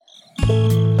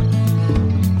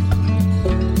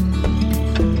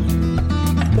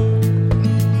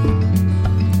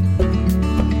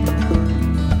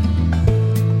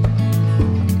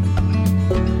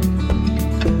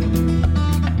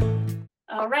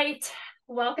right,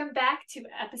 welcome back to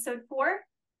episode 4.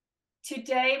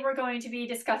 Today we're going to be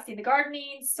discussing the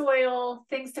gardening, soil,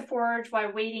 things to forage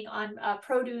while waiting on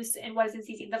produce and what is in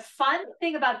season. The fun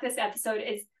thing about this episode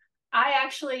is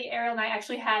Ariel and I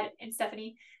actually had, and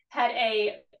Stephanie, had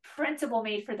a printable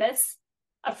made for this,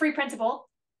 a free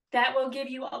printable that will give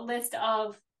you a list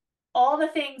of all the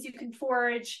things you can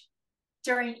forage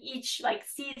during each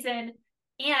season.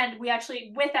 And we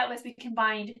actually, with that list, we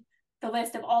combined the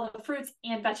list of all the fruits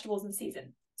and vegetables in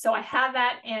season. So I have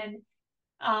that, and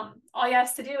all you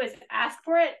have to do is ask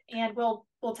for it, and we'll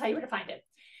tell you where to find it.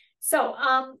 So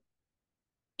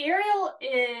Ariel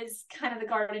is kind of the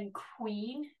garden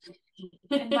queen,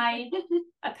 in my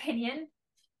opinion.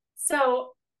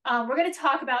 So we're going to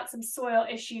talk about some soil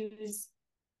issues,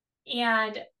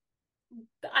 and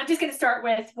I'm just going to start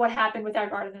with what happened with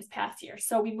our garden this past year.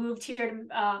 So we moved here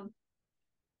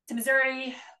to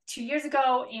Missouri 2 years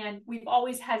ago, and we've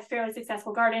always had fairly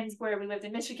successful gardens where we lived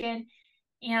in Michigan.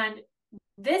 And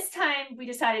this time we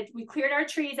decided, we cleared our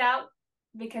trees out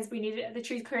because we needed the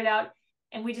trees cleared out,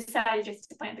 and we decided just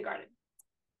to plant the garden.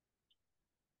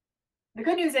 The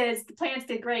good news is the plants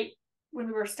did great when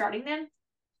we were starting them.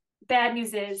 Bad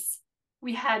news is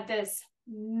we had this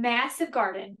massive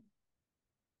garden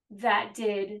that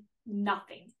did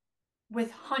nothing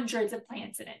with hundreds of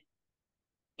plants in it.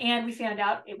 And we found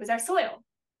out it was our soil.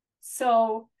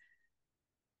 So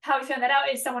how we found that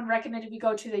out is someone recommended we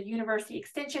go to the University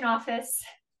Extension office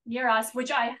near us, which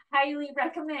I highly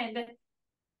recommend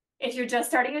if you're just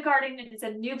starting a garden and it's a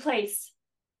new place.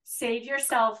 Save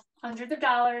yourself hundreds of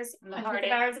dollars, hundreds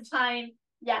of hours of time.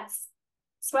 Yes.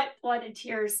 Sweat, blood, and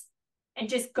tears. And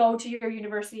just go to your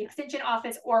University Extension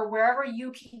office or wherever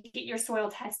you can get your soil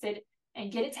tested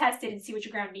and get it tested and see what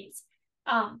your ground needs.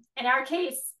 In our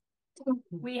case,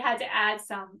 we had to add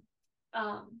some,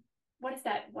 what is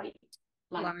that white?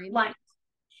 Lime.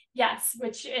 Yes,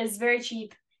 which is very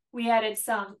cheap. We added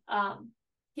some,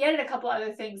 he added a couple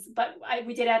other things, but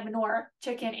we did add manure,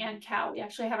 chicken and cow. We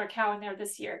actually have our cow in there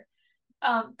this year.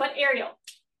 But Ariel,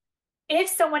 if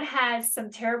someone has some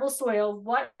terrible soil,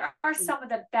 what are some of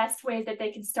the best ways that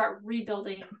they can start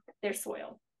rebuilding their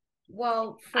soil?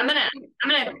 Well, I'm gonna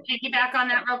piggyback on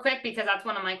that real quick because that's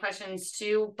one of my questions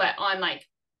too. But on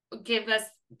give us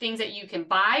things that you can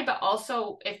buy, but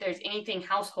also if there's anything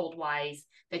household wise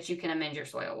that you can amend your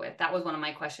soil with. That was one of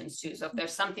my questions too. So if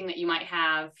there's something that you might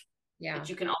have that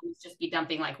you can always just be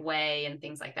dumping like whey and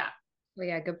things like that. Well,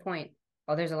 yeah, good point.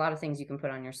 Well, there's a lot of things you can put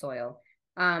on your soil.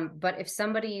 But if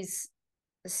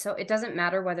so it doesn't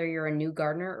matter whether you're a new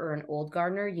gardener or an old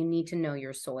gardener, you need to know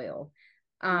your soil.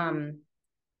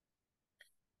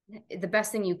 The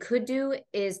best thing you could do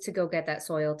is to go get that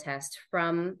soil test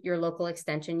from your local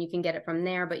extension. You can get it from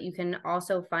there, but you can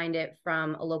also find it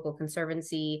from a local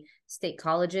conservancy. State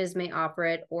colleges may offer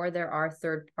it, or there are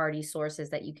third-party sources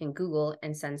that you can Google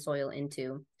and send soil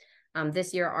into.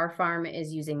 This year, our farm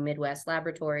is using Midwest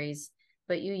Laboratories,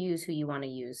 but you use who you want to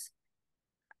use.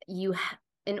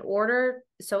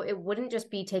 So it wouldn't just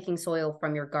be taking soil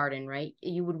from your garden, right?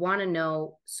 You would want to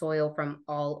know soil from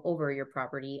all over your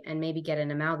property and maybe get an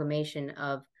amalgamation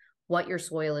of what your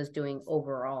soil is doing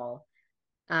overall.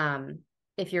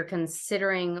 If you're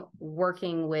considering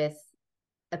working with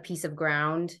a piece of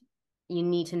ground, you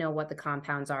need to know what the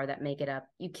compounds are that make it up.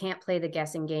 You can't play the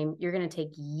guessing game. You're going to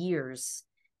take years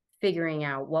figuring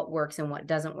out what works and what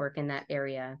doesn't work in that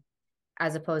area,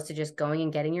 as opposed to just going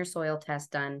and getting your soil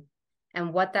test done.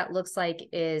 And what that looks like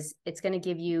is it's going to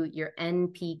give you your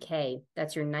NPK.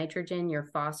 That's your nitrogen, your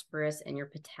phosphorus, and your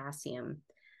potassium.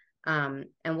 And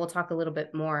we'll talk a little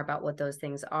bit more about what those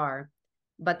things are.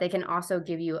 But they can also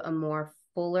give you a more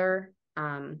fuller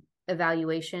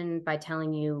evaluation by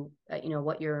telling you,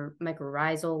 what your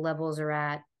mycorrhizal levels are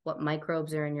at, what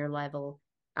microbes are in your level,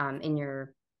 in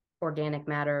your organic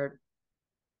matter.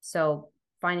 So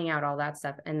finding out all that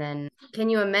stuff. And then can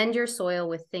you amend your soil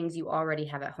with things you already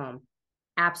have at home?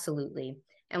 Absolutely.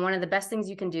 And one of the best things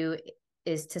you can do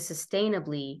is to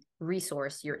sustainably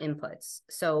resource your inputs.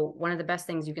 So one of the best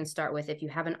things you can start with, if you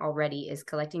haven't already, is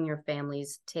collecting your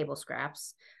family's table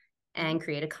scraps and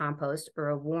create a compost or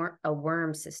a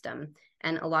worm system.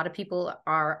 And a lot of people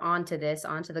are onto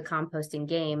the composting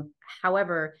game.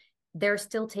 However, they're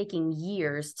still taking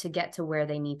years to get to where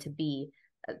they need to be.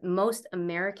 Most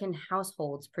American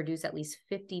households produce at least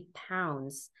 50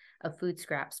 pounds of food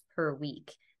scraps per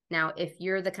week. Now, if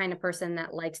you're the kind of person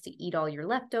that likes to eat all your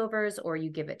leftovers or you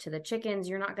give it to the chickens,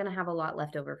 you're not going to have a lot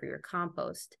left over for your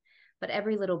compost. But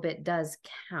every little bit does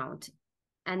count.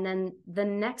 And then the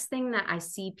next thing that I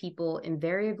see people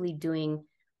invariably doing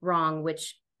wrong,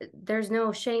 which there's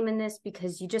no shame in this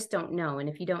because you just don't know. And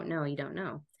if you don't know, you don't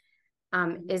know.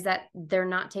 is that they're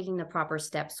not taking the proper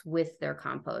steps with their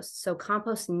compost. So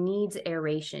compost needs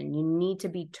aeration. You need to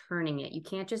be turning it. You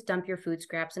can't just dump your food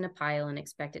scraps in a pile and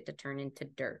expect it to turn into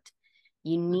dirt.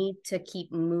 You need to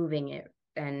keep moving it.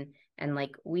 And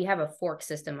like we have a fork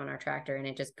system on our tractor, and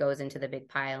it just goes into the big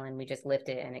pile and we just lift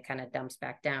it and it kind of dumps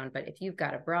back down. But if you've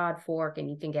got a broad fork and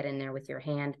you can get in there with your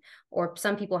hand, or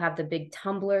some people have the big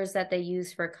tumblers that they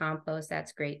use for compost,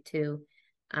 that's great too.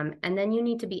 And then you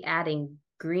need to be adding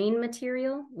green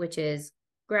material, which is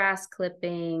grass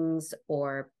clippings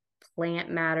or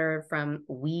plant matter from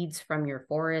weeds from your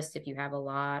forest if you have a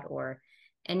lot, or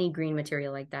any green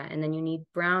material like that. And then you need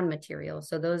brown material.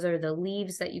 So those are the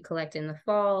leaves that you collect in the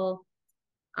fall.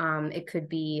 It could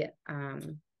be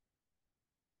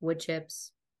wood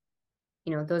chips.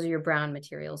 You know, those are your brown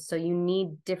materials. So you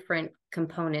need different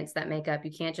components that make up.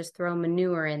 You can't just throw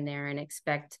manure in there and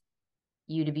expect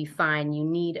you to be fine. You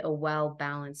need a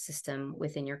well-balanced system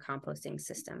within your composting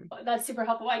system. That's super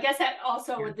helpful. I guess that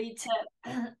also would lead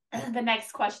to the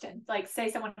next question. Like, say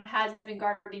someone has been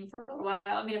gardening for a while.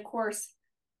 I mean, of course,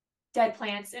 dead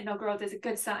plants and no growth is a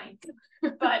good sign.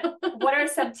 But what are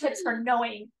some tips for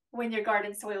knowing when your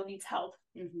garden soil needs help?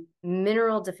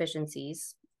 Mineral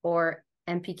deficiencies or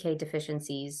NPK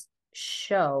deficiencies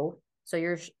show, so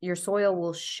your soil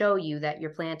will show you that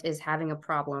your plant is having a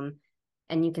problem,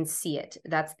 and you can see it.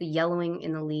 That's the yellowing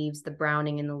in the leaves, the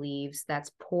browning in the leaves.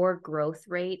 That's poor growth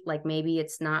rate. Like maybe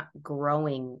it's not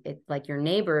growing. It like your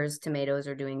neighbor's tomatoes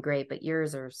are doing great, but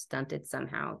yours are stunted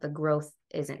somehow. The growth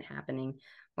isn't happening.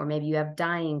 Or maybe you have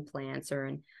dying plants or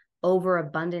an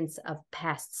overabundance of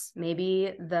pests.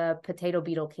 Maybe the potato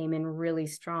beetle came in really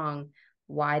strong.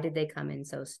 Why did they come in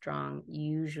so strong?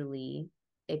 Usually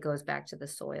it goes back to the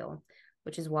soil,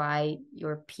 which is why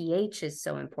your pH is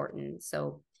so important.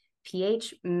 So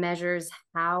pH measures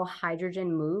how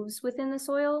hydrogen moves within the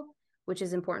soil, which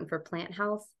is important for plant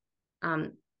health.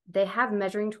 They have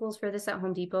measuring tools for this at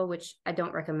Home Depot, which I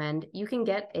don't recommend. You can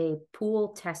get a pool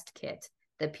test kit,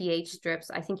 the pH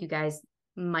strips. I think you guys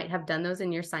might have done those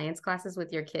in your science classes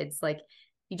with your kids. Like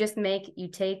you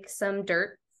take some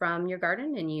dirt from your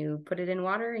garden and you put it in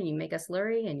water and you make a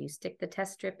slurry and you stick the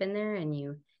test strip in there and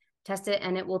you test it,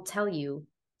 and it will tell you.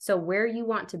 So where you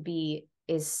want to be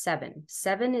is 7.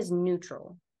 7 is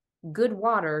neutral. Good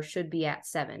water should be at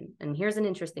 7. And here's an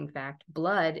interesting fact.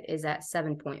 Blood is at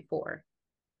 7.4.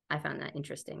 I found that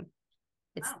interesting.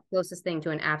 It's the closest thing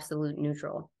to an absolute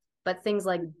neutral. But things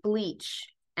like bleach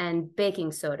and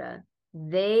baking soda,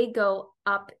 they go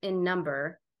up in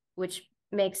number, which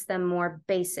makes them more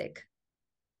basic,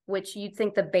 which you'd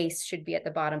think the base should be at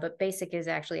the bottom, but basic is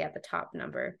actually at the top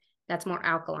number. That's more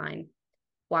alkaline.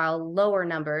 While lower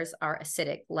numbers are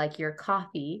acidic, like your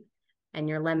coffee and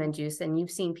your lemon juice. And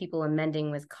you've seen people amending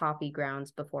with coffee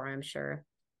grounds before, I'm sure.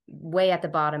 Way at the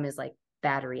bottom is like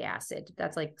battery acid.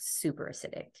 That's like super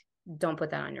acidic. Don't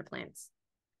put that on your plants.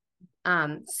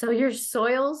 So your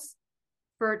soils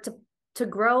to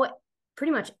grow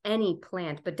pretty much any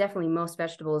plant, but definitely most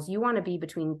vegetables, you want to be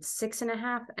between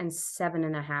 6.5 and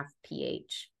 7.5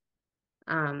 pH.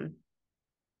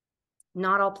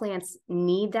 Not all plants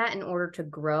need that in order to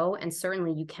grow, and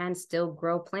certainly you can still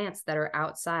grow plants that are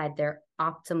outside their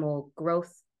optimal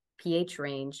growth pH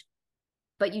range,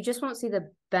 but you just won't see the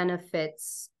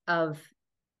benefits of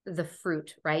the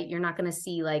fruit, right? You're not going to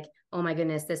see like, oh my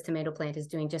goodness, this tomato plant is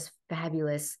doing just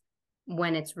fabulous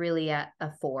when it's really at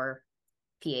a 4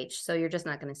 pH. So you're just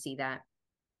not going to see that.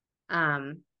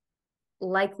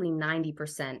 Likely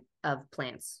 90% of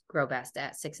plants grow best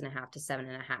at 6.5 to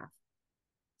 7.5.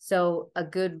 So a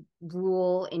good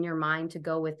rule in your mind to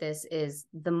go with this is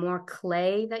the more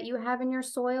clay that you have in your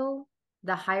soil,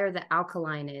 the higher the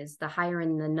alkaline is, the higher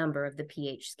in the number of the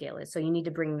pH scale is. So you need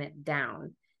to bring that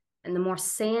down. And the more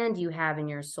sand you have in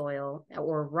your soil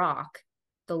or rock,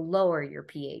 the lower your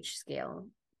pH scale,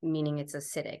 meaning it's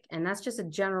acidic. And that's just a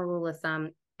general rule of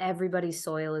thumb. Everybody's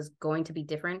soil is going to be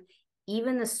different.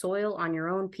 Even the soil on your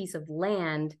own piece of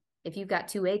land, if you've got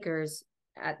 2 acres,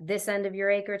 at this end of your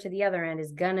acre to the other end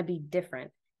is going to be different.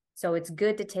 So it's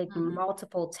good to take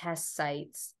multiple test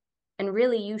sites. And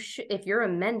really, you should, if you're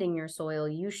amending your soil,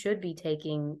 you should be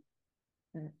taking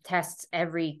tests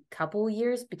every couple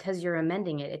years because you're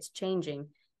amending it. It's changing.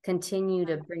 Continue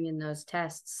to bring in those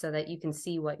tests so that you can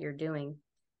see what you're doing.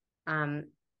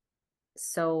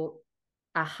 So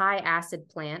a high acid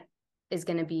plant is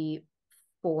going to be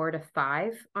 4 to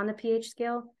 5 on the pH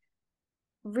scale.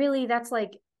 Really, that's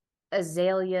like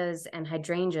azaleas and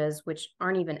hydrangeas, which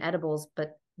aren't even edibles,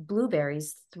 but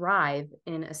blueberries thrive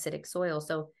in acidic soil.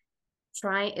 So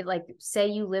try it, like say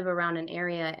you live around an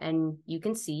area and you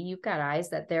can see, you've got eyes,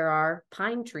 that there are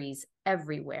pine trees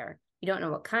everywhere. You don't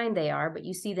know what kind they are, but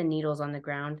you see the needles on the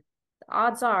ground. The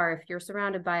odds are, if you're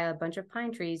surrounded by a bunch of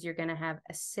pine trees, you're going to have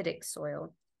acidic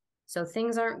soil. So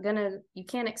things aren't going to, you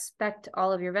can't expect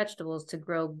all of your vegetables to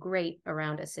grow great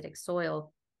around acidic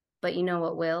soil. But you know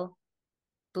what will?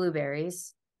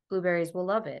 Blueberries. Blueberries will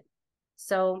love it.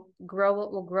 So grow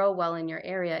what will grow well in your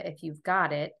area if you've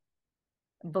got it,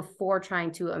 before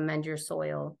trying to amend your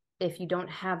soil. If you don't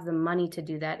have the money to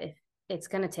do that, if it's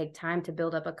going to take time to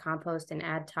build up a compost and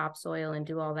add topsoil and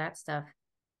do all that stuff,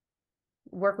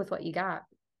 work with what you got.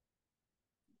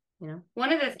 You know,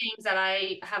 one of the things that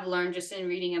I have learned just in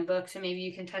reading a book, so maybe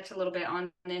you can touch a little bit on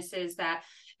this, is that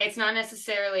it's not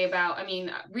necessarily about, I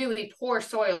mean, really poor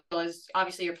soil is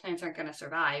obviously your plants aren't going to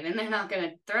survive and they're not going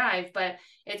to thrive, but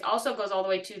it also goes all the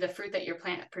way to the fruit that your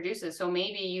plant produces. So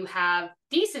maybe you have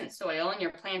decent soil and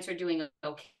your plants are doing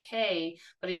okay,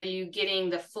 but are you getting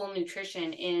the full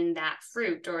nutrition in that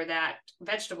fruit or that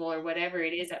vegetable or whatever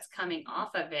it is that's coming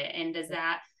off of it? And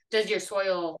does your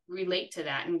soil relate to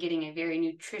that and getting a very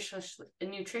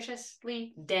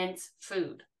nutritiously dense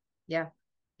food? Yeah.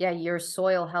 Your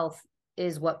soil health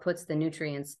is what puts the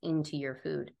nutrients into your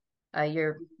food.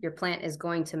 Your plant is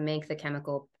going to make the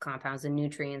chemical compounds and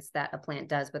nutrients that a plant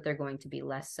does, but they're going to be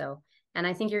less so. And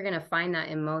I think you're going to find that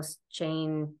in most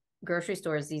chain grocery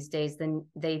stores these days. Then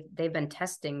they've been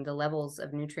testing the levels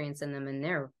of nutrients in them, and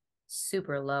they're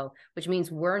super low, which means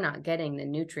we're not getting the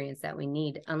nutrients that we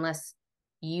need unless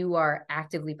you are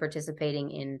actively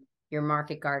participating in your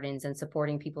market gardens and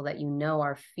supporting people that you know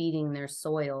are feeding their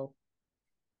soil.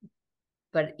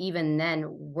 But even then,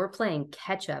 we're playing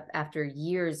catch up after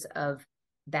years of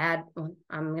bad,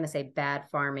 I'm going to say bad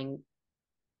farming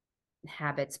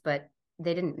habits, but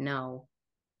they didn't know.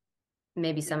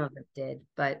 Maybe some of them did,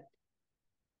 but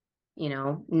you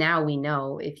know, now we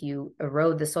know if you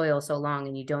erode the soil so long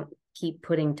and you don't keep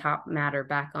putting top matter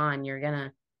back on, you're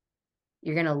going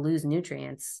to lose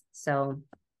nutrients. So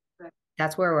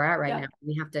that's where we're at right now.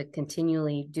 We have to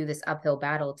continually do this uphill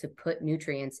battle to put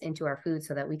nutrients into our food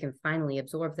so that we can finally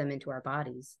absorb them into our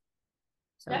bodies.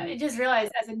 So I just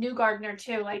realized as a new gardener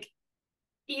too, like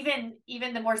even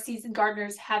the more seasoned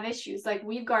gardeners have issues. Like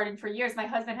we've gardened for years. My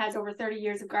husband has over 30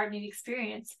 years of gardening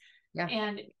experience. Yeah.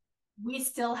 And we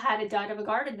still had a dud of a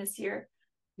garden this year.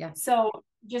 Yeah. So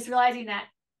just realizing that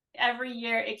every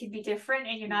year it can be different,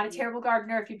 and you're not a terrible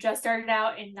gardener if you just started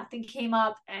out and nothing came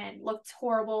up and looked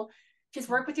horrible. Just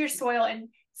work with your soil, and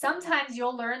sometimes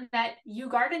you'll learn that you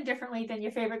garden differently than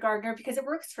your favorite gardener because it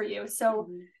works for you. So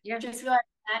just realize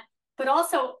that. But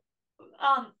also,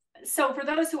 so for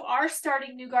those who are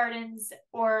starting new gardens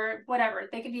or whatever,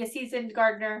 they could be a seasoned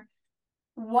gardener.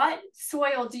 What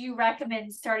soil do you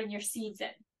recommend starting your seeds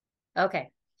in? Okay.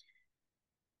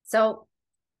 So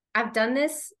I've done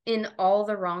this in all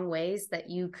the wrong ways that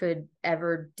you could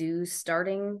ever do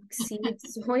starting seed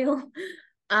soil.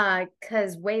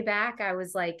 Because way back I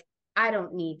was like, I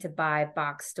don't need to buy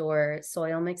box store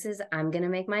soil mixes. I'm going to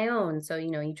make my own. So,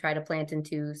 you know, you try to plant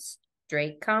into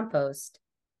straight compost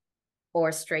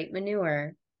or straight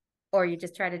manure, or you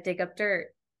just try to dig up dirt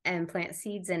and plant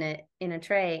seeds in it in a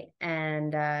tray.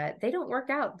 And they don't work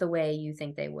out the way you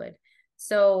think they would.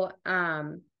 So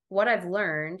what I've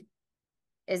learned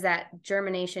is that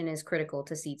germination is critical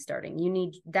to seed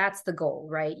starting. That's the goal,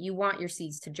 right? You want your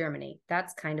seeds to germinate.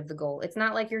 That's kind of the goal. It's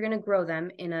not like you're going to grow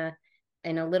them in a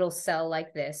little cell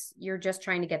like this. You're just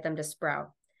trying to get them to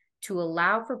sprout. To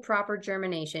allow for proper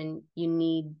germination, you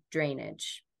need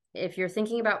drainage. If you're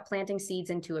thinking about planting seeds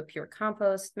into a pure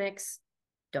compost mix,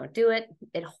 don't do it.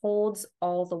 It holds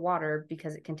all the water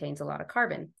because it contains a lot of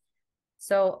carbon.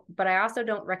 So, but I also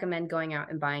don't recommend going out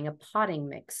and buying a potting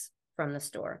mix from the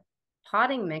store.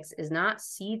 Potting mix is not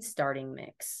seed starting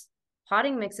mix.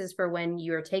 Potting mix is for when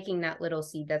you're taking that little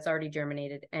seed that's already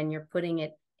germinated and you're putting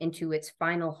it into its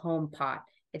final home pot.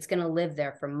 It's going to live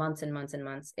there for months and months and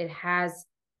months. It has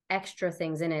extra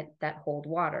things in it that hold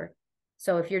water.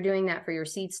 So if you're doing that for your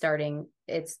seed starting,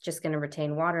 it's just going to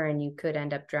retain water and you could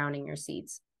end up drowning your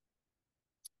seeds.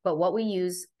 But what we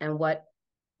use and what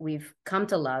we've come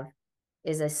to love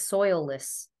is a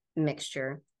soilless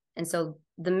mixture. And so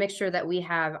the mixture that we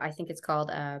have, I think it's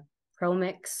called a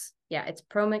ProMix. Yeah, it's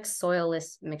ProMix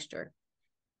soilless mixture.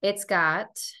 It's got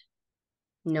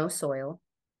no soil,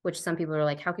 which some people are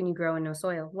like, how can you grow in no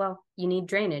soil? Well, you need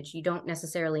drainage. You don't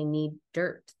necessarily need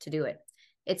dirt to do it.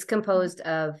 It's composed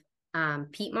of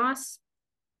peat moss,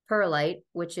 perlite,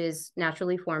 which is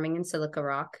naturally forming in silica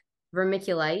rock,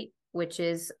 vermiculite, which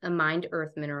is a mined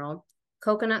earth mineral,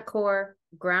 coconut coir,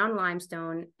 ground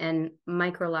limestone, and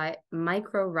mycorrhizal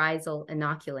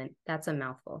inoculant. That's a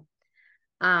mouthful.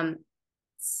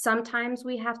 Sometimes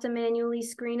we have to manually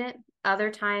screen it. Other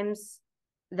times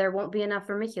there won't be enough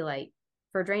vermiculite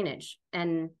for drainage.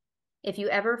 And if you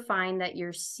ever find that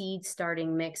your seed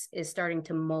starting mix is starting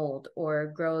to mold or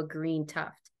grow a green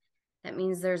tuft, that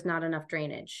means there's not enough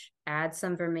drainage. Add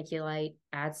some vermiculite,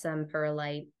 add some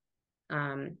perlite.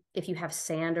 If you have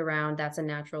sand around, that's a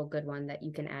natural good one that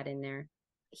you can add in there.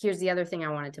 Here's the other thing I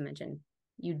wanted to mention.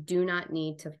 You do not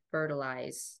need to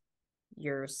fertilize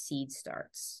your seed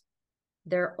starts.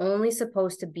 They're only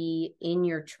supposed to be in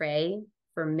your tray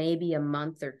for maybe a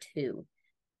month or two.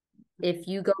 If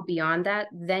you go beyond that,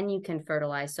 then you can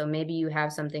fertilize. So maybe you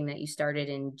have something that you started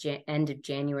in end of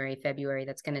January, February,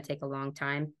 that's going to take a long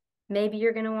time. Maybe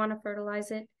you're going to want to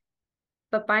fertilize it.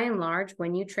 But by and large,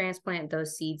 when you transplant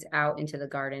those seeds out into the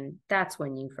garden, that's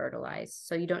when you fertilize.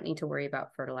 So you don't need to worry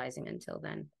about fertilizing until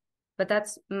then. But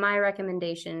that's my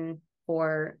recommendation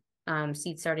for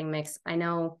seed starting mix. I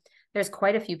know there's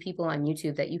quite a few people on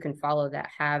YouTube that you can follow that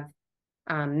have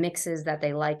mixes that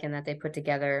they like and that they put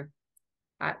together.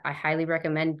 I highly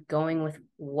recommend going with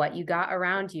what you got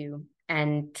around you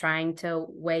and trying to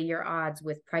weigh your odds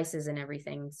with prices and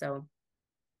everything. So,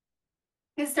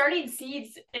 because starting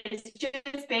seeds is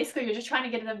just basically you're just trying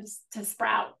to get them to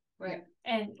sprout. Right.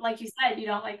 And like you said, you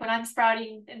don't like when I'm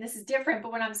sprouting, and this is different,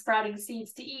 but when I'm sprouting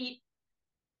seeds to eat,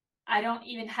 I don't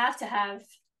even have to have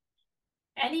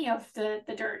any of the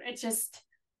dirt. It's just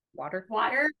water,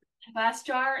 a glass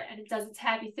jar, and it does its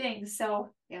happy thing. So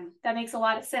yeah, that makes a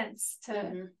lot of sense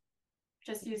to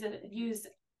just use.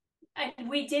 And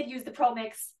we did use the Pro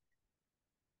Mix.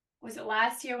 Was it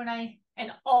last year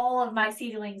and all of my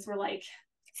seedlings were like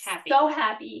so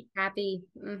happy.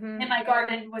 Mm-hmm. And my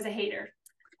garden was a hater.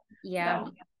 Yeah.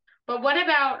 So. But what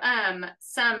about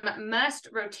some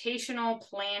must rotational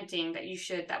planting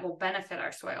that will benefit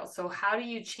our soil? So how do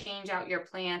you change out your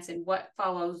plants and what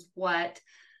follows what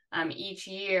each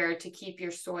year to keep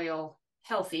your soil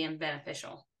healthy and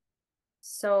beneficial?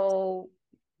 So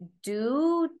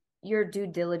do your due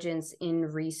diligence in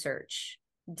research.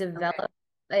 Develop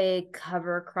a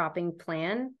cover cropping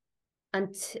plan.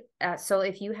 So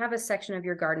if you have a section of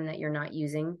your garden that you're not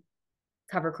using,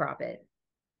 cover crop it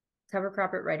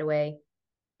right away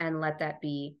and let that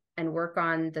be, and work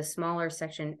on the smaller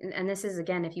section. And this is,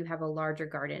 again, if you have a larger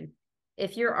garden.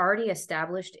 If you're already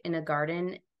established in a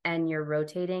garden and you're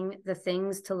rotating, the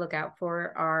things to look out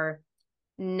for are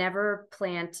never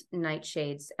plant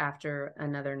nightshades after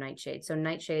another nightshade. So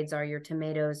nightshades are your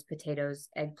tomatoes, potatoes,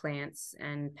 eggplants,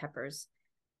 and peppers.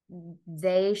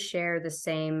 They share the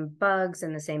same bugs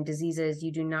and the same diseases.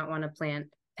 You do not want to plant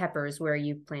peppers where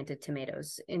you've planted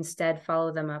tomatoes. Instead,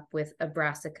 follow them up with a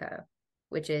brassica,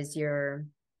 which is your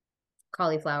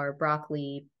cauliflower,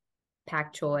 broccoli,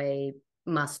 pak choi,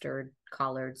 mustard,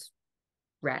 collards,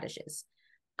 radishes.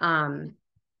 The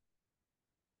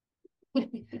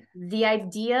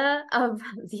idea of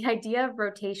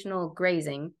rotational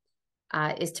grazing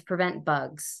is to prevent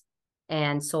bugs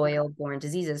and soil-borne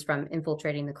diseases from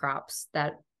infiltrating the crops,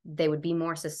 that they would be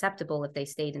more susceptible if they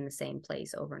stayed in the same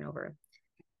place over and over.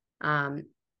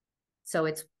 So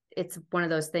it's one of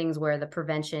those things where the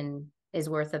prevention is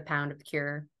worth a pound of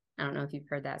cure. I don't know if you've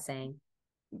heard that saying,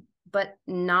 but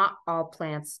not all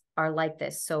plants are like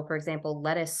this. So for example,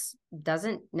 lettuce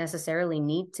doesn't necessarily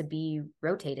need to be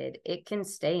rotated. It can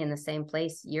stay in the same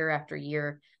place year after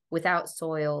year without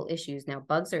soil issues. Now,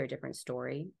 bugs are a different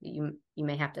story. You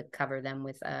may have to cover them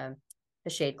with a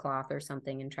shade cloth or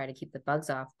something and try to keep the bugs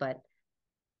off, but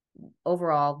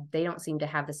overall, they don't seem to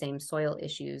have the same soil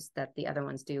issues that the other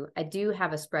ones do. I do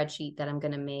have a spreadsheet that I'm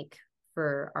going to make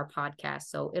for our podcast,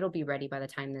 so it'll be ready by the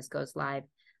time this goes live,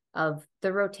 of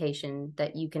the rotation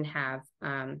that you can have.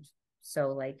 So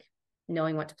like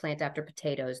knowing what to plant after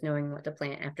potatoes, knowing what to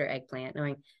plant after eggplant,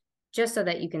 just so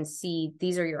that you can see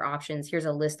these are your options. Here's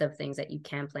a list of things that you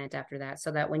can plant after that,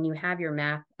 so that when you have your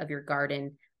map of your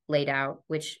garden laid out,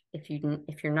 which if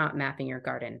you're not mapping your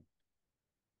garden,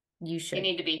 you should. You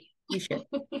need to be. You should.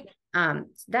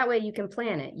 That way you can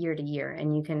plan it year to year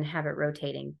and you can have it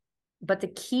rotating. But the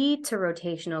key to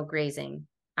rotational grazing,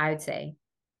 I would say,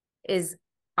 is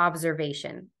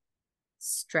observation.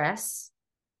 Stress,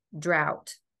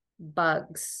 drought,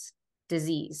 bugs,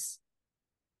 disease.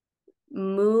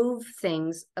 Move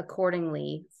things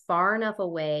accordingly far enough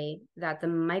away that the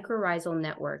mycorrhizal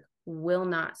network will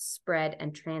not spread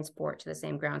and transport to the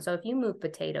same ground. So if you move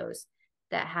potatoes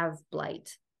that have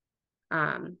blight,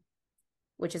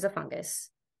 which is a fungus,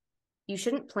 you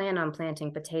shouldn't plan on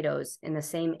planting potatoes in the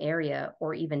same area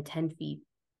or even 10 feet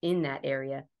in that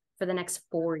area for the next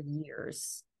 4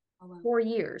 years. 4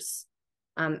 years.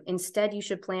 Instead, you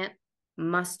should plant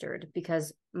mustard,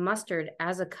 because mustard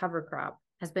as a cover crop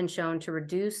has been shown to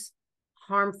reduce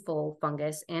harmful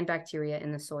fungus and bacteria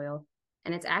in the soil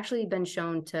and it's actually been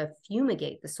shown to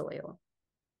fumigate the soil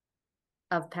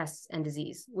of pests and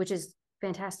disease, which is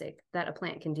fantastic that a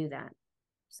plant can do that.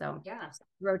 So yeah,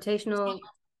 rotational.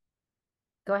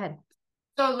 Go ahead.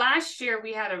 So last year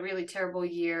we had a really terrible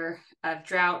year of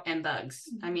drought and bugs.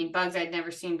 I mean, bugs I'd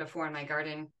never seen before in my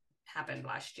garden happened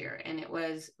last year, and it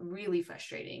was really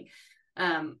frustrating.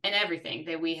 And everything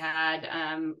that we had,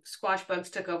 squash bugs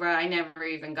took over. I never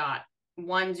even got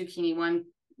one zucchini,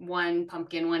 one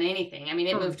pumpkin, one anything. I mean,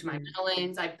 it moved to my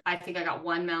melons. I think I got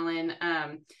one melon.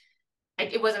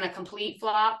 It wasn't a complete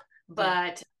flop,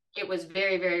 but it was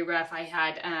very, very rough. I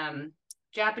had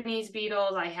Japanese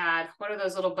beetles. I had, what are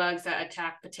those little bugs that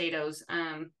attack potatoes?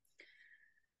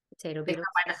 Potato They beetles.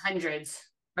 come by the hundreds.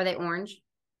 Are they orange?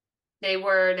 They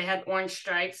had orange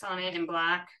stripes on it and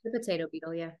black. The potato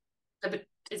beetle, yeah.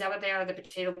 Is that what they are? The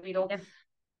potato beetle? Yeah.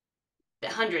 The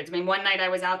hundreds. I mean, one night I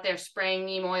was out there spraying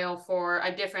neem oil for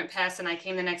a different pest, and I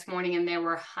came the next morning and there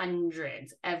were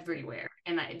hundreds everywhere,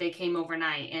 and they came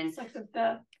overnight. And it's like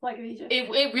the flag of Egypt.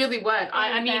 It really was.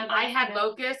 I mean, I had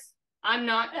locusts. I'm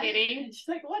not kidding. She's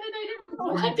like, what did I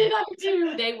do? What did I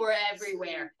do? They were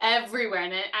everywhere.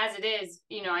 And as it is,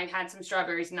 I've had some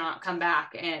strawberries not come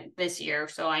back this year,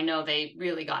 so I know they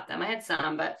really got them. I had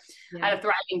some, but I had a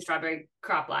thriving strawberry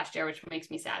crop last year, which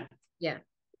makes me sad. Yeah.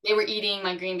 They were eating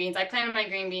my green beans. I planted my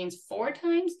green beans 4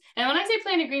 times. And when I say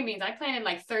planted green beans, I planted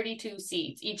like 32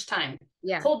 seeds each time.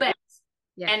 Yeah. Whole beds.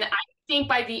 Yeah. And I think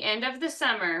by the end of the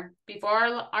summer, before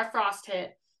our frost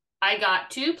hit, I got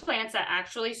 2 plants that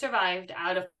actually survived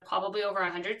out of probably over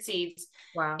 100 seeds.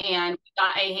 Wow. And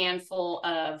got a handful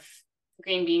of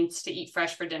green beans to eat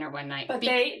fresh for dinner one night. But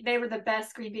they were the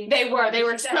best green beans. They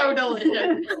were so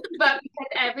delicious. But because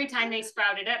every time they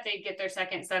sprouted up, they'd get their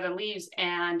second set of leaves,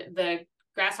 and the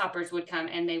grasshoppers would come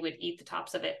and they would eat the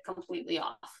tops of it completely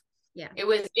off. Yeah. It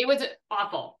was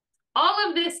awful. All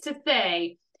of this to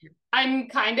say, I'm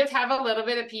kind of have a little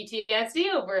bit of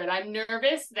PTSD over it. I'm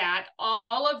nervous that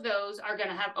all of those are going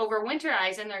to have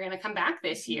overwinterize and they're going to come back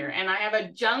this year. And I have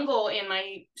a jungle in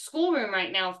my schoolroom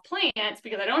right now of plants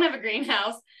because I don't have a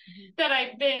greenhouse that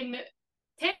I've been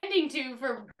tending to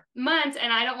for months,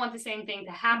 and I don't want the same thing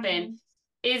to happen.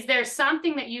 Is there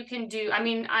something that you can do? I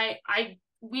mean,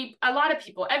 a lot of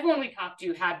people, everyone we talked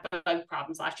to had bug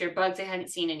problems last year, bugs they hadn't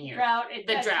seen in years.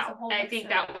 The drought. I think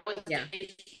that was a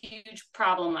huge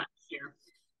problem last year.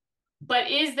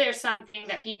 But is there something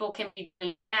that people can be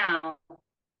doing now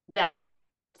that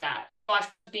squash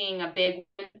being a big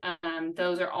one,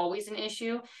 those are always an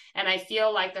issue. And I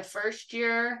feel like the first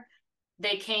year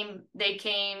they came,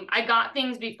 I got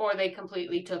things before they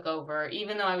completely took over.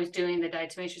 Even though I was doing the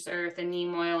diatomaceous earth and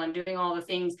neem oil and doing all the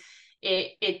things,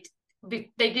 they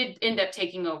did end up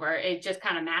taking over. It just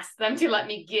kind of masked them to let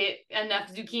me get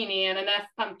enough zucchini and enough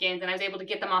pumpkins, and I was able to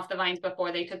get them off the vines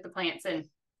before they took the plants and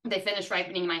they finished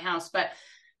ripening in my house. But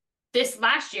this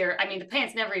last year, I mean, the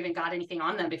plants never even got anything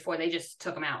on them before they just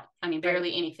took them out. I mean,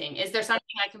 barely anything. Is there something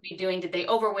I can be doing? Did they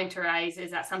overwinterize? Is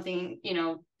that something,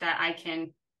 that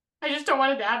I just don't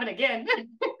want it to happen again.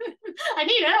 I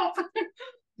need help.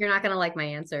 You're not going to like my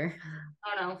answer.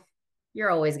 Oh no.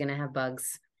 You're always going to have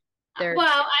bugs.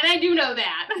 Well, and I do know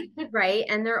that. Right.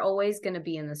 And they're always going to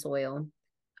be in the soil.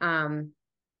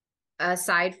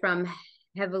 Aside from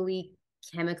heavily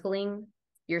chemicaling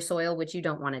your soil, which you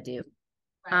don't want to do.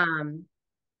 Right.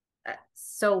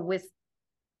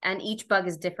 And each bug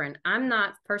is different. I'm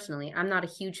not a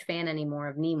huge fan anymore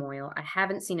of neem oil. I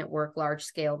haven't seen it work large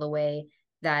scale the way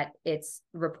that it's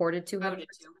reported to have.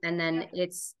 And then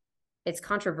it's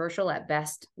controversial at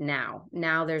best now.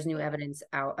 Now there's new evidence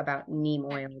out about neem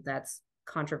oil that's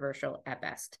controversial at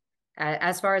best,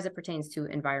 as far as it pertains to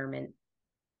environment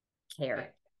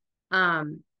care.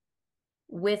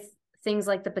 With things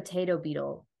like the potato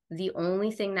beetle, the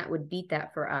only thing that would beat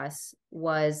that for us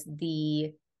was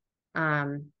we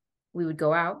would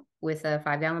go out with a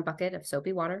 5-gallon bucket of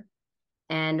soapy water,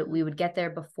 and we would get there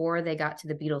before they got to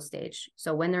the beetle stage.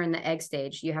 So when they're in the egg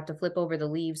stage, you have to flip over the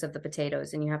leaves of the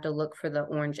potatoes and you have to look for the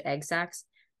orange egg sacs.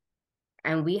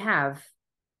 And we had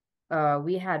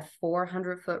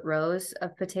 400-foot rows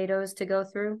of potatoes to go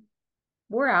through.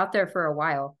 We're out there for a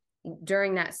while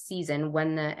during that season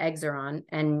when the eggs are on,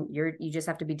 and you just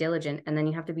have to be diligent. And then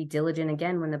you have to be diligent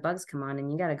again when the bugs come on, and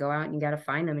you got to go out and you got to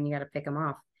find them and you got to pick them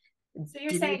off. So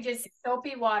you're saying just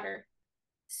soapy water?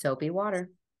 Soapy water.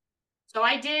 So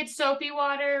I did soapy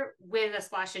water with a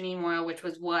splash of neem oil, which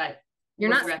was what you're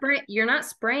not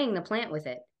spraying the plant with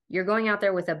it. You're going out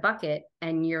there with a bucket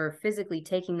and you're physically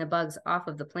taking the bugs off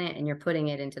of the plant and you're putting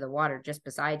it into the water just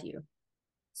beside you.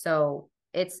 So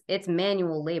it's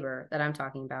manual labor that I'm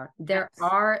talking about. There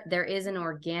is an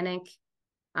organic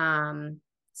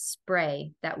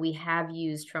spray that we have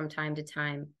used from time to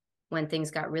time when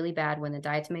things got really bad, when the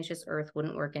diatomaceous earth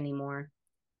wouldn't work anymore.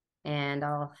 And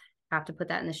I'll have to put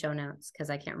that in the show notes because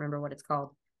I can't remember what it's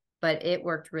called. But it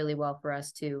worked really well for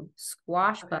us too.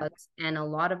 Squash bugs and a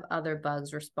lot of other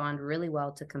bugs respond really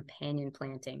well to companion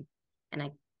planting. And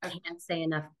I can't say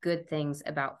enough good things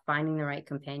about finding the right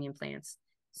companion plants.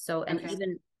 So, and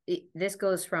even this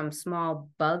goes from small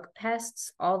bug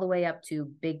pests all the way up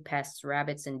to big pests,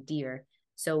 rabbits and deer.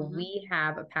 So we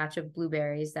have a patch of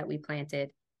blueberries that we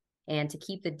planted, and to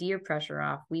keep the deer pressure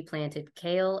off, we planted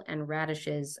kale and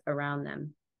radishes around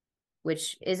them,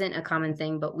 which isn't a common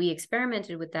thing, but we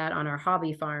experimented with that on our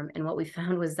hobby farm. And what we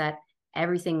found was that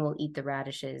everything will eat the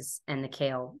radishes and the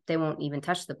kale. They won't even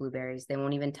touch the blueberries. They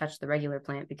won't even touch the regular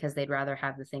plant because they'd rather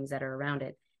have the things that are around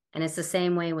it. And it's the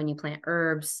same way when you plant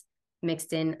herbs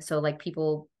mixed in. So like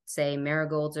people say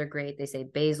marigolds are great. They say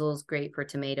basil's great for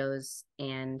tomatoes.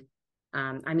 And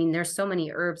I mean, there's so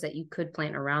many herbs that you could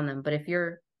plant around them. But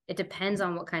it depends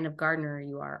on what kind of gardener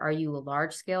you are. Are you a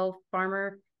large scale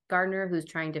farmer gardener who's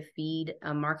trying to feed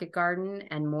a market garden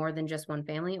and more than just one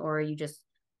family? Or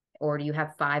do you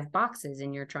have 5 boxes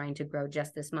and you're trying to grow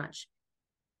just this much?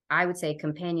 I would say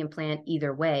companion plant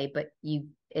either way, but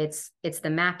it's the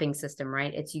mapping system,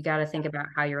 right? You got to think about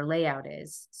how your layout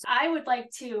is. So I would like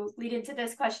to lead into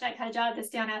this question. I kind of jotted this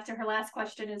down after her last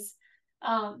question is,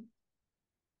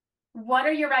 what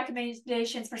are your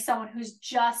recommendations for someone who's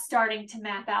just starting to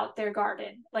map out their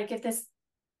garden? Like if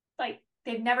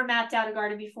they've never mapped out a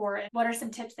garden before, what are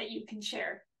some tips that you can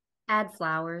share? Add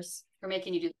flowers. Or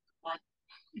making you do one.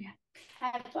 Yeah.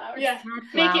 Add flowers. Yeah. Add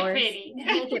flowers. Make it pretty.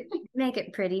 Make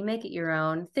it pretty. Make it your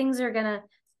own. Things are gonna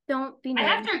don't be. I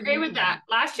have to agree with that.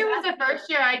 Last year was the first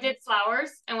year I did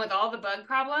flowers, and with all the bug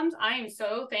problems, I am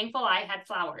so thankful I had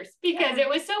flowers because it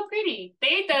was so pretty. They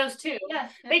ate those too. Yeah,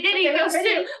 they did eat those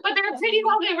too, but they were pretty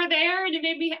while they were there, and it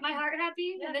made my heart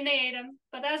happy. Yeah. And then they ate them,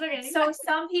 but that was okay. So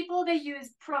some people they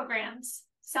use programs.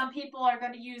 Some people are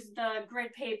going to use the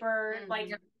grid paper.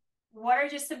 Like, what are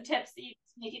just some tips that you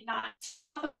make it not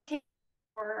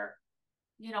or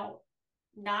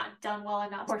not done well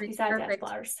enough, or besides add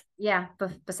flowers? Yeah,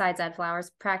 besides add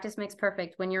flowers, practice makes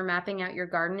perfect. When you're mapping out your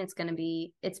garden, it's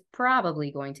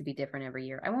probably going to be different every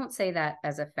year. I won't say that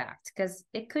as a fact because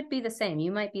it could be the same.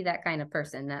 You might be that kind of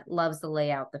person that loves the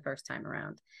layout the first time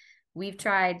around. We've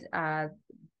tried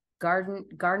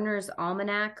Gardener's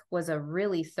Almanac was a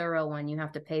really thorough one you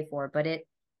have to pay for, but it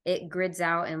grids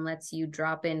out and lets you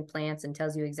drop in plants and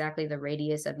tells you exactly the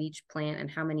radius of each plant and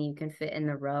how many you can fit in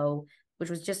the row, which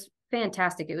was just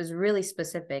fantastic. It was really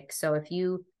specific. So if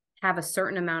you have a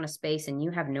certain amount of space and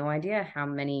you have no idea how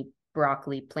many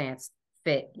broccoli plants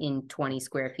fit in 20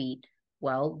 square feet,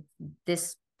 well,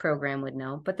 this program would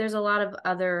know. But there's a lot of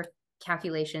other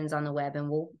calculations on the web, and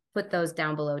we'll put those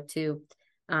down below too,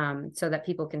 so that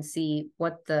people can see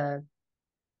where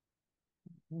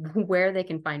they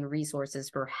can find resources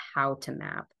for how to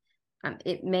map.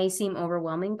 It may seem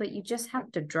overwhelming, but you just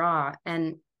have to draw.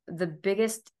 And the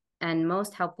biggest and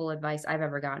most helpful advice I've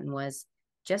ever gotten was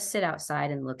just sit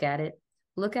outside and look at it.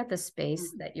 Look at the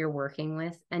space that you're working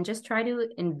with and just try to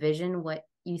envision what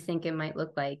you think it might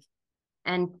look like.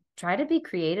 And try to be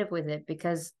creative with it,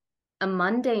 because a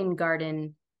mundane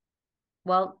garden,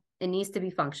 well, it needs to be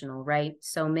functional, right?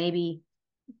 So maybe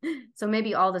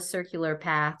all the circular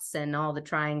paths and all the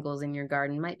triangles in your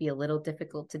garden might be a little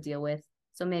difficult to deal with.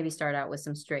 So maybe start out with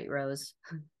some straight rows.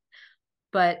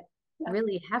 But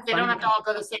really have fun. They don't have to all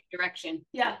go the same direction.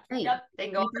 Yeah. Right. Yep. They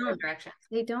can go different directions.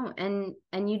 They don't.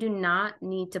 And you do not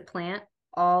need to plant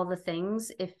all the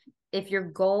things. If your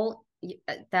goal,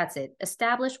 that's it.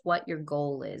 Establish what your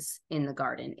goal is in the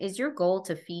garden. Is your goal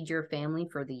to feed your family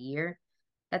for the year?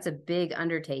 That's a big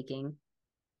undertaking,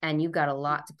 and you've got a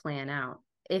lot to plan out.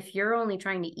 If you're only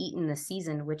trying to eat in the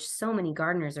season, which so many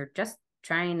gardeners are just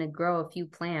trying to grow a few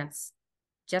plants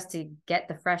just to get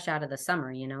the fresh out of the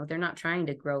summer, they're not trying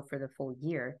to grow for the full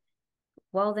year.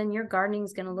 Well, then your gardening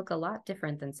is going to look a lot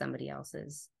different than somebody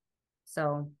else's.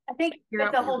 So I think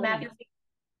with the whole mapping,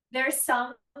 there's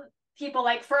some people,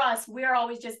 like for us, we're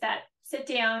always just that sit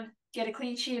down, get a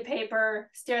clean sheet of paper,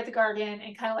 stare at the garden,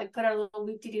 and kind of like put our little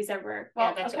loop-de-doos everywhere.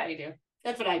 Well, that's what we do.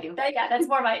 That's what I do. That's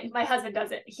more my husband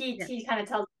does it. He kind of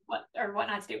tells me what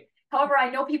not to do. However, I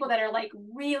know people that are like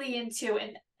really into,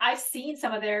 and I've seen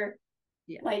some of their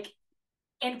like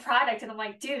end product, and I'm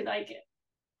like, dude, like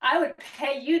I would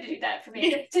pay you to do that for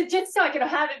me just so I could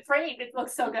have it framed. It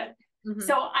looks so good. Mm-hmm.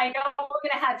 So I know we're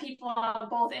gonna have people on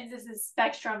both ends of the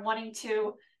spectrum wanting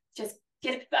to just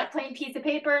get a plain piece of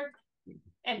paper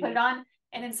and put it on.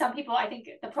 And then some people, I think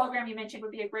the program you mentioned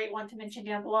would be a great one to mention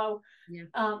down below. Yeah.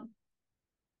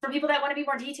 for people that want to be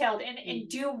more detailed and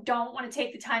don't want to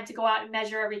take the time to go out and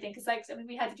measure everything. Cause like, I mean,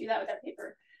 we had to do that with our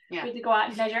paper. Yeah. We had to go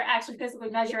out and actually physically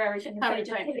measure everything instead of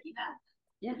just taking that.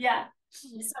 Yeah. Yeah.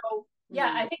 So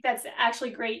yeah, I think that's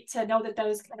actually great to know that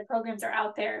those kind of programs are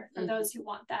out there for those who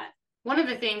want that. One of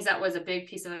the things that was a big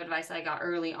piece of advice I got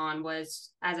early on was,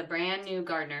 as a brand new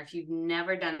gardener, if you've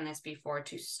never done this before,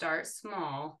 to start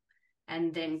small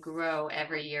and then grow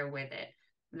every year with it.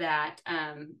 That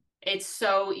it's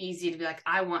so easy to be like,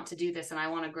 I want to do this and I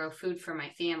want to grow food for my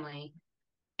family.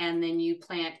 And then you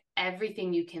plant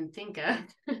everything you can think of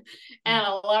at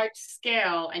a large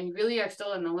scale, and you really are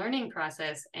still in the learning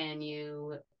process, and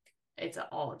it's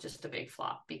all just a big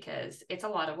flop because it's a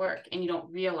lot of work and you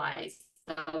don't realize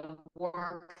the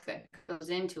work that goes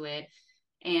into it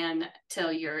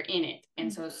until you're in it.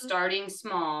 And so starting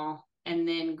small and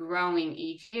then growing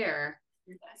each year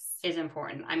is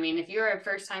important. I mean, if you're a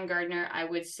first-time gardener, I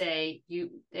would say you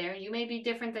may be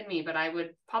different than me, but I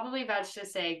would probably vouch to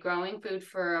say growing food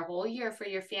for a whole year for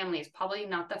your family is probably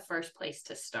not the first place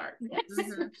to start.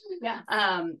 Yeah.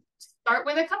 Start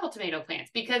with a couple tomato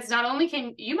plants, because not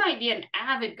only you might be an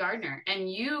avid gardener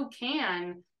and you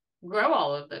can grow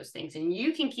all of those things and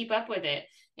you can keep up with it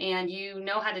and you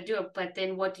know how to do it, but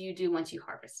then what do you do once you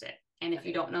harvest it? And if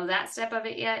you don't know that step of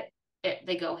it yet,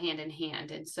 they go hand in hand.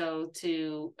 And so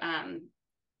to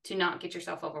not get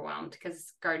yourself overwhelmed,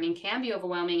 because gardening can be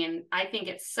overwhelming, and I think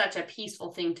it's such a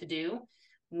peaceful thing to do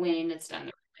when it's done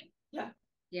the right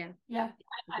way. Yeah,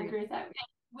 I agree with that.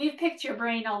 We've picked your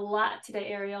brain a lot today,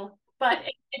 Ariel, but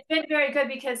it's been very good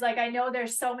because like I know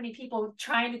there's so many people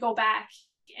trying to go back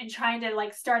and trying to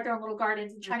like start their own little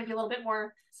gardens and trying to be a little bit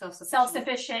more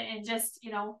self-sufficient and just,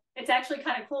 it's actually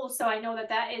kind of cool. So I know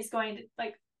that is going to,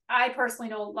 like, I personally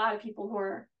know a lot of people who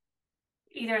are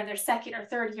either in their second or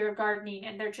third year of gardening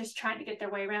and they're just trying to get their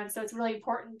way around. So it's really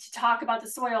important to talk about the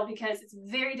soil because it's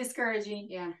very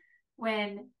discouraging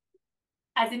when,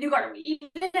 as a new gardener,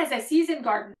 even as a seasoned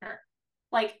gardener,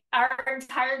 like our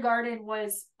entire garden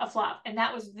was a flop, and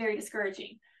that was very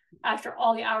discouraging after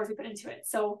all the hours we put into it.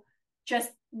 So just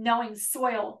knowing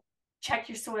soil, check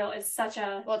your soil is such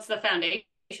a... Well, it's the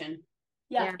foundation.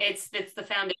 Yeah. It's the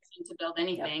foundation to build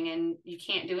anything, and you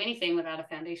can't do anything without a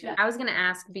foundation. I was going to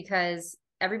ask, because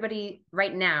everybody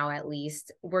right now, at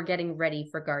least, we're getting ready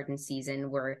for garden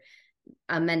season. We're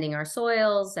amending our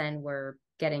soils and we're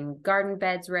getting garden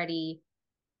beds ready.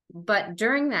 But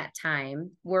during that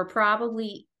time, we're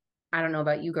probably, I don't know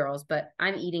about you girls, but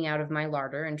I'm eating out of my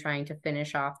larder and trying to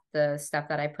finish off the stuff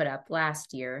that I put up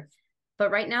last year.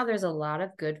 But right now there's a lot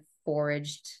of good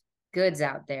foraged goods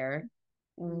out there.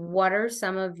 What are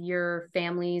some of your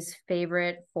family's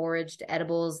favorite foraged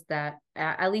edibles that,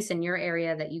 at least in your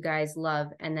area, that you guys love?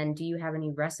 And then do you have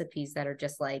any recipes that are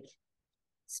just like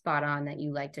spot on that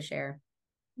you like to share?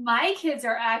 My kids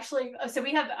are actually, so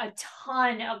we have a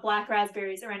ton of black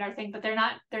raspberries around our thing, but they're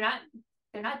not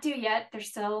due yet. They're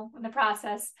still in the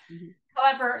process.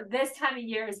 However, this time of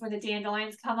year is when the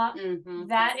dandelions come up.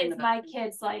 That is my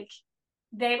kids, like,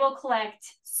 they will collect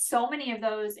so many of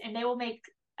those, and they will make,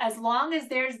 as long as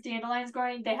there's dandelions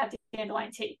growing, they have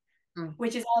dandelion tea,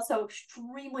 which is also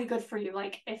extremely good for you.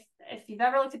 Like if you've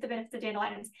ever looked at the benefits of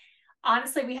dandelions,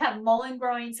 honestly, we have mullein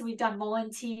growing, so we've done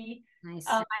mullein tea. Nice.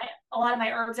 A lot of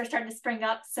my herbs are starting to spring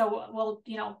up, so we'll,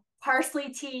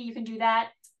 parsley tea, you can do that.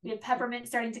 We have peppermint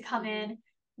starting to come in.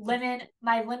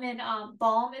 My lemon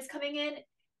balm is coming in.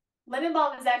 Lemon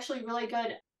balm is actually really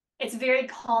good. It's a very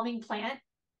calming plant.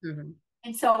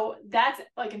 And so that's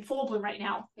like in full bloom right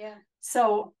now. Yeah.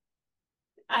 So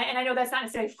I know that's not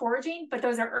necessarily foraging, but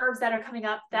those are herbs that are coming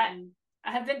up that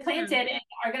have been planted and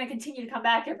are going to continue to come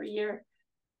back every year.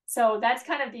 So that's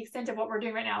kind of the extent of what we're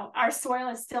doing right now. Our soil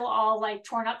is still all like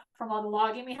torn up from all the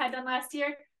logging we had done last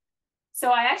year. So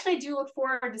I actually do look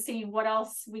forward to seeing what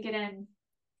else we get in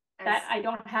that I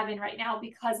don't have in right now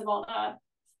because of all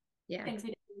the things we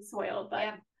do in the soil.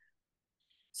 But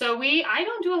so I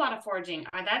don't do a lot of foraging.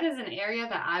 That is an area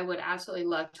that I would absolutely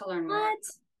love to learn more.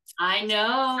 I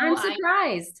know. I'm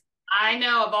surprised. I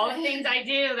know, of all the things I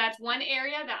do, that's one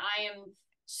area that I am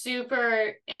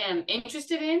super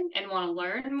interested in and want to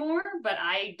learn more, but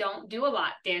I don't do a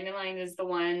lot. Dandelion is the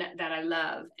one that I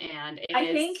love, and it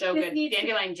is so good.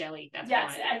 Dandelion jelly. That's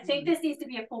I think this needs to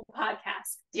be a full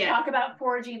podcast to talk about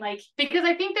foraging, because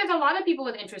I think there's a lot of people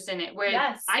with interest in it.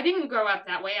 Where I didn't grow up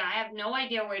that way. I have no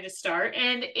idea where to start,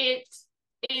 and it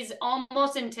is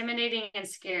almost intimidating and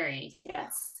scary.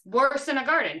 Yes. Worse than a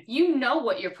garden. You know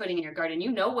what you're putting in your garden.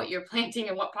 You know what you're planting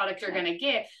and what product you're going to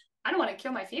get. I don't want to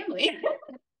kill my family.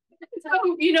 So,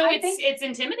 it's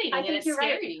intimidating and it's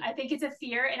scary. Right. I think it's a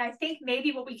fear. And I think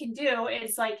maybe what we can do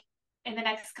is in the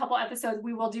next couple episodes,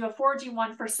 we will do a foraging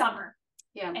one for summer.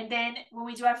 Yeah. And then when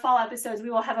we do our fall episodes, we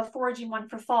will have a foraging one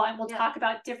for fall, and we'll talk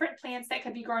about different plants that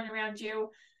could be growing around you,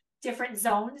 different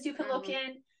zones you can look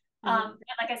in. And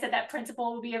like I said, that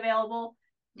principal will be available.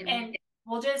 And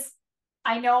we'll just,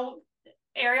 I know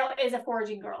Ariel is a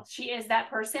foraging girl. She is that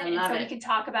person. And so we can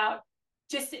talk about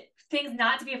just things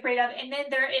not to be afraid of. And then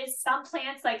there is some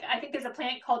plants, like I think there's a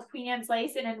plant called Queen Anne's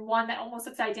lace, and then one that almost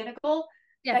looks identical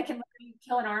that can literally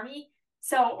kill an army.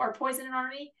 So, or poison an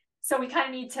army. So we kind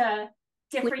of need to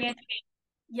differentiate.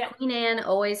 Queen Anne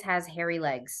always has hairy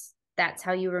legs. That's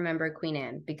how you remember Queen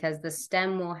Anne, because the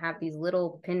stem will have these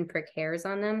little pinprick hairs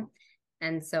on them.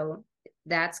 And so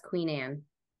that's Queen Anne.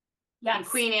 Yes. And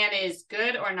Queen Anne is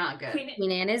good or not good?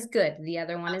 Queen Anne is good. The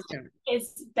other one is not.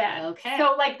 Is bad. Okay.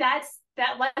 So like that's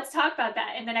that. Let's talk about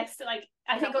that in the next, like,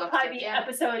 I think it'll probably be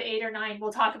episode 8 or 9.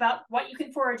 We'll talk about what you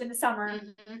can forage in the summer,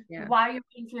 why you're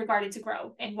waiting for your garden to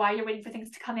grow, and why you're waiting for things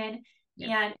to come in.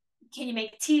 And can you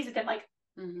make teas with them, like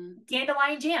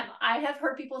dandelion jam? I have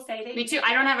heard people say they. Me too.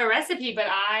 I don't have a recipe, but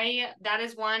that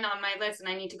is one on my list, and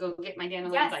I need to go get my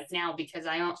dandelions like now, because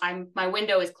my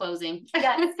window is closing.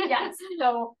 Yes.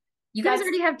 So you guys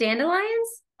already have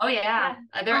dandelions? Oh yeah.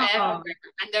 They're everywhere,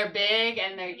 and they're big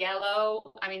and they're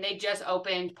yellow. I mean, they just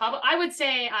opened. Probably, I would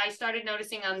say I started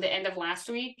noticing them the end of last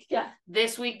week. Yeah.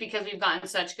 This week, because we've gotten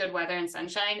such good weather and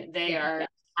sunshine, they are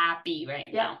happy right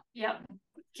now. Yep.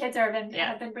 Kids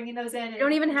have been bringing those in. You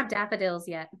don't even have daffodils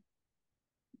yet.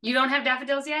 You don't have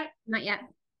daffodils yet? Not yet.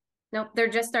 Nope, they're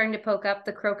just starting to poke up.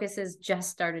 The crocuses just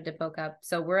started to poke up.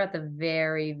 So we're at the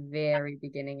very, very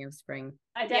beginning of spring.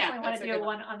 I definitely want to do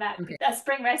one on that. Okay. A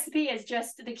spring recipe is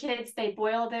just the kids, they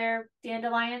boil their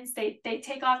dandelions. They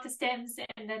take off the stems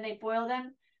and then they boil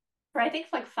them for, I think,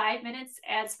 like 5 minutes,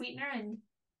 add sweetener and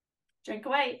drink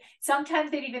away. Sometimes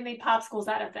they've even made popsicles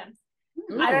out of them.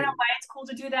 Ooh. I don't know why it's cool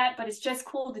to do that, but it's just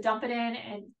cool to dump it in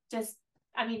and just,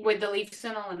 I mean. With the leaves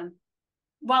and all in them.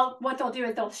 Well, what they'll do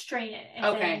is they'll strain it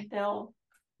and then they'll.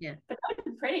 Yeah. But that would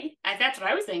be pretty. That's what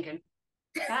I was thinking.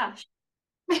 Gosh.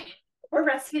 We're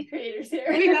recipe creators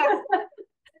here.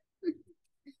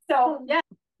 So, yeah,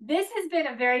 this has been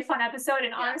a very fun episode.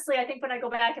 And honestly, I think when I go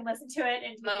back and listen to it,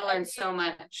 and I'll learn so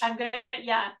much. I'm good.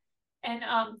 Yeah. And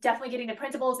definitely getting the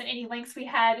principles and any links we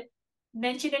had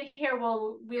mentioned in here,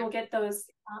 we will get those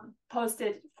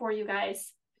posted for you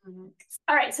guys.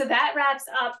 All right, so that wraps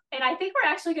up, and I think we're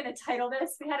actually going to title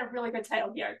this. We had a really good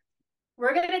title here.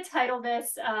 We're going to title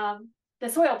this the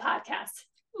Soil Podcast,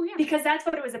 because that's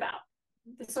what it was about,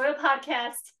 the Soil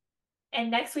Podcast.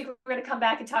 And next week we're going to come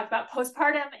back and talk about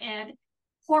postpartum and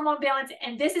hormone balance.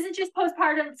 And this isn't just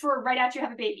postpartum for right after you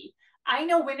have a baby. I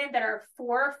know women that are 4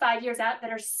 or 5 years out that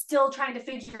are still trying to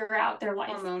figure out their life.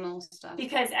 Hormonal stuff.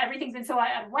 Because everything's been so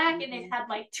out of whack, and they've had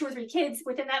like 2 or 3 kids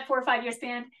within that 4 or 5 year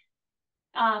span.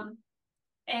 And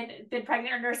been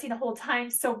pregnant or nursing the whole time.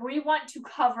 So we want to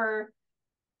cover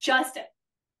just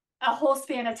a whole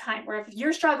span of time where if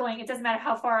you're struggling, it doesn't matter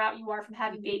how far out you are from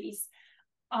having babies,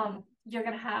 you're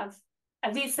going to have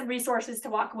at least some resources to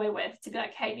walk away with, to be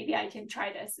like, hey, maybe I can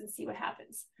try this and see what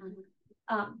happens.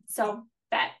 So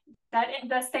that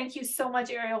ends us. Thank you so much,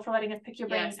 Ariel, for letting us pick your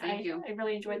brains. Thank you. I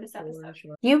really enjoyed this episode.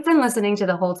 You've been listening to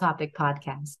the Whole Topic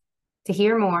Podcast. To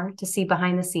hear more, to see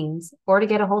behind the scenes, or to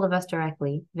get a hold of us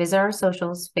directly, visit our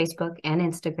socials, Facebook and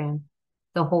Instagram,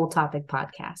 The Whole Topic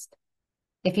Podcast.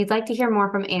 If you'd like to hear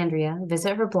more from Andrea,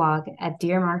 visit her blog at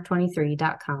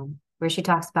dearmark23.com, where she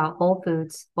talks about whole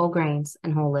foods, whole grains,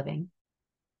 and whole living.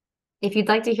 If you'd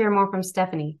like to hear more from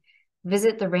Stephanie,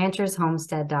 visit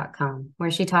theranchershomestead.com, where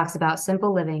she talks about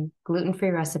simple living, gluten-free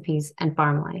recipes, and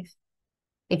farm life.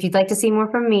 If you'd like to see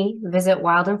more from me, visit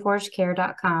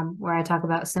wildandforagedcare.com, where I talk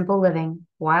about simple living,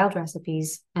 wild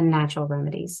recipes, and natural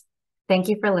remedies. Thank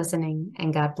you for listening,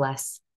 and God bless.